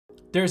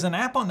There's an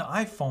app on the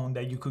iPhone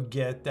that you could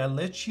get that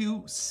lets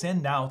you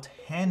send out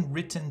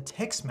handwritten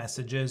text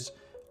messages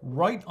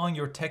right on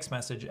your text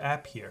message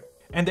app here.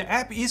 And the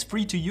app is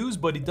free to use,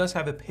 but it does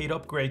have a paid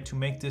upgrade to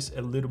make this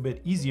a little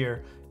bit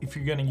easier if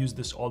you're gonna use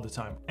this all the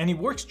time. And it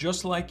works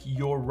just like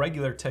your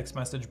regular text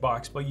message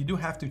box, but you do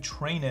have to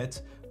train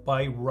it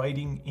by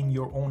writing in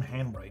your own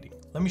handwriting.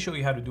 Let me show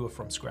you how to do it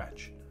from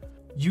scratch.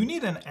 You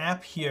need an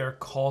app here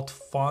called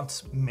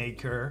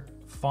Fontmaker,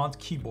 Font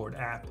Keyboard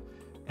app.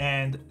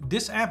 And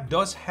this app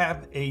does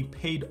have a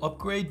paid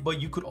upgrade,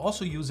 but you could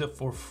also use it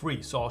for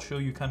free. So I'll show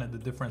you kind of the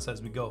difference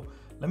as we go.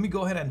 Let me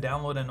go ahead and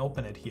download and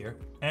open it here.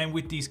 And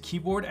with these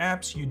keyboard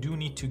apps, you do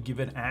need to give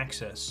it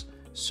access.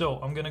 So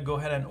I'm gonna go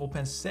ahead and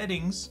open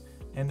settings,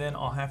 and then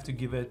I'll have to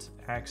give it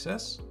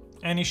access.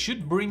 And it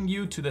should bring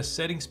you to the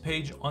settings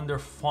page under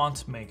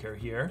Fontmaker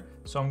here.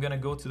 So I'm gonna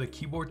go to the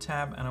keyboard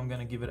tab and I'm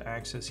gonna give it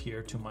access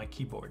here to my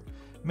keyboard.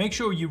 Make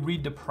sure you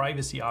read the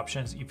privacy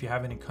options if you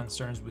have any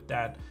concerns with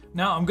that.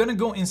 Now I'm gonna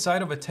go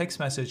inside of a text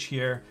message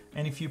here,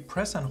 and if you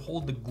press and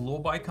hold the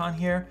globe icon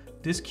here,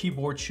 this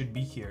keyboard should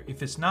be here.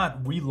 If it's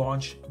not,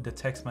 relaunch the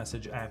text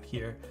message app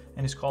here,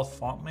 and it's called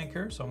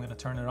Fontmaker. So I'm gonna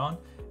turn it on,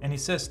 and it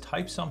says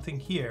type something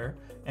here,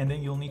 and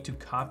then you'll need to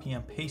copy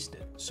and paste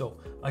it. So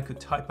I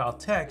could type out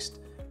text,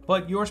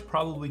 but yours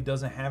probably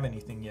doesn't have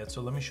anything yet.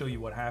 So let me show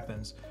you what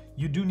happens.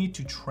 You do need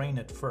to train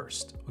it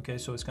first. Okay,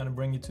 so it's gonna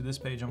bring you to this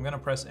page. I'm gonna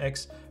press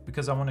X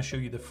because I wanna show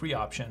you the free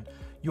option.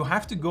 You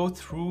have to go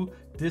through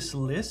this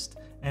list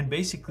and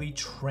basically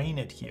train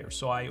it here.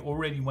 So I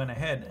already went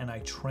ahead and I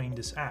trained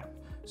this app.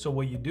 So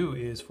what you do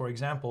is, for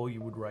example,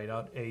 you would write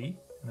out A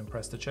and then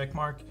press the check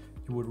mark.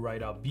 You would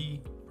write out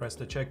B, press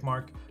the check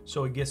mark.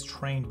 So it gets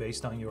trained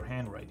based on your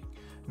handwriting.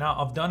 Now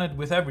I've done it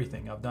with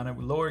everything. I've done it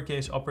with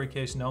lowercase,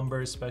 uppercase,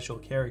 numbers, special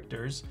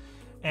characters.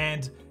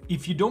 And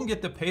if you don't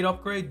get the paid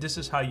upgrade, this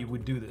is how you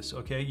would do this,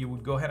 okay? You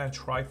would go ahead and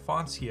try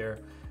fonts here,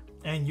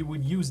 and you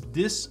would use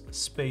this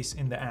space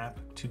in the app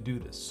to do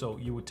this. So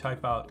you would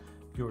type out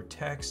your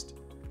text,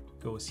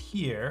 goes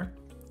here,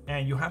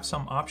 and you have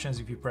some options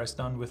if you press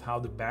done with how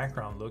the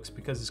background looks,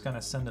 because it's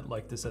gonna send it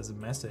like this as a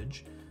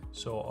message.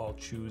 So I'll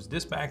choose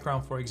this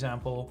background, for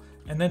example,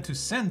 and then to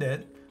send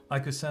it, I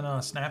could send on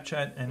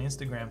Snapchat and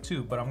Instagram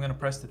too, but I'm gonna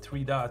press the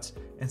 3 dots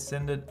and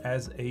send it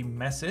as a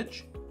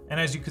message. And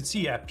as you can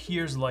see, it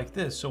appears like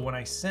this. So when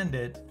I send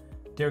it,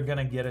 they're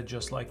gonna get it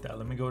just like that.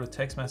 Let me go to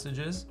text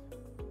messages,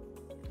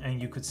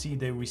 and you could see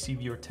they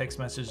receive your text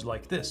message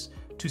like this.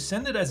 To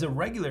send it as a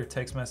regular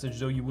text message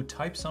though, you would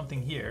type something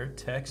here,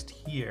 text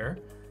here,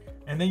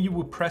 and then you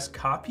would press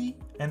copy,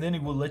 and then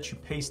it will let you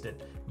paste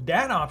it.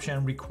 That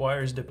option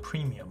requires the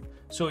premium.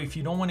 So if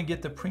you don't wanna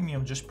get the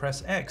premium, just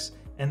press X,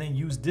 and then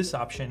use this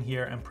option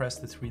here and press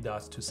the 3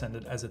 dots to send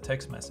it as a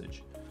text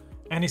message.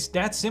 And it's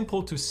that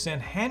simple to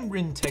send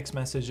handwritten text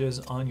messages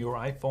on your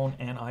iPhone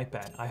and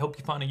iPad. I hope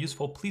you found it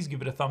useful. Please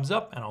give it a thumbs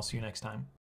up, and I'll see you next time.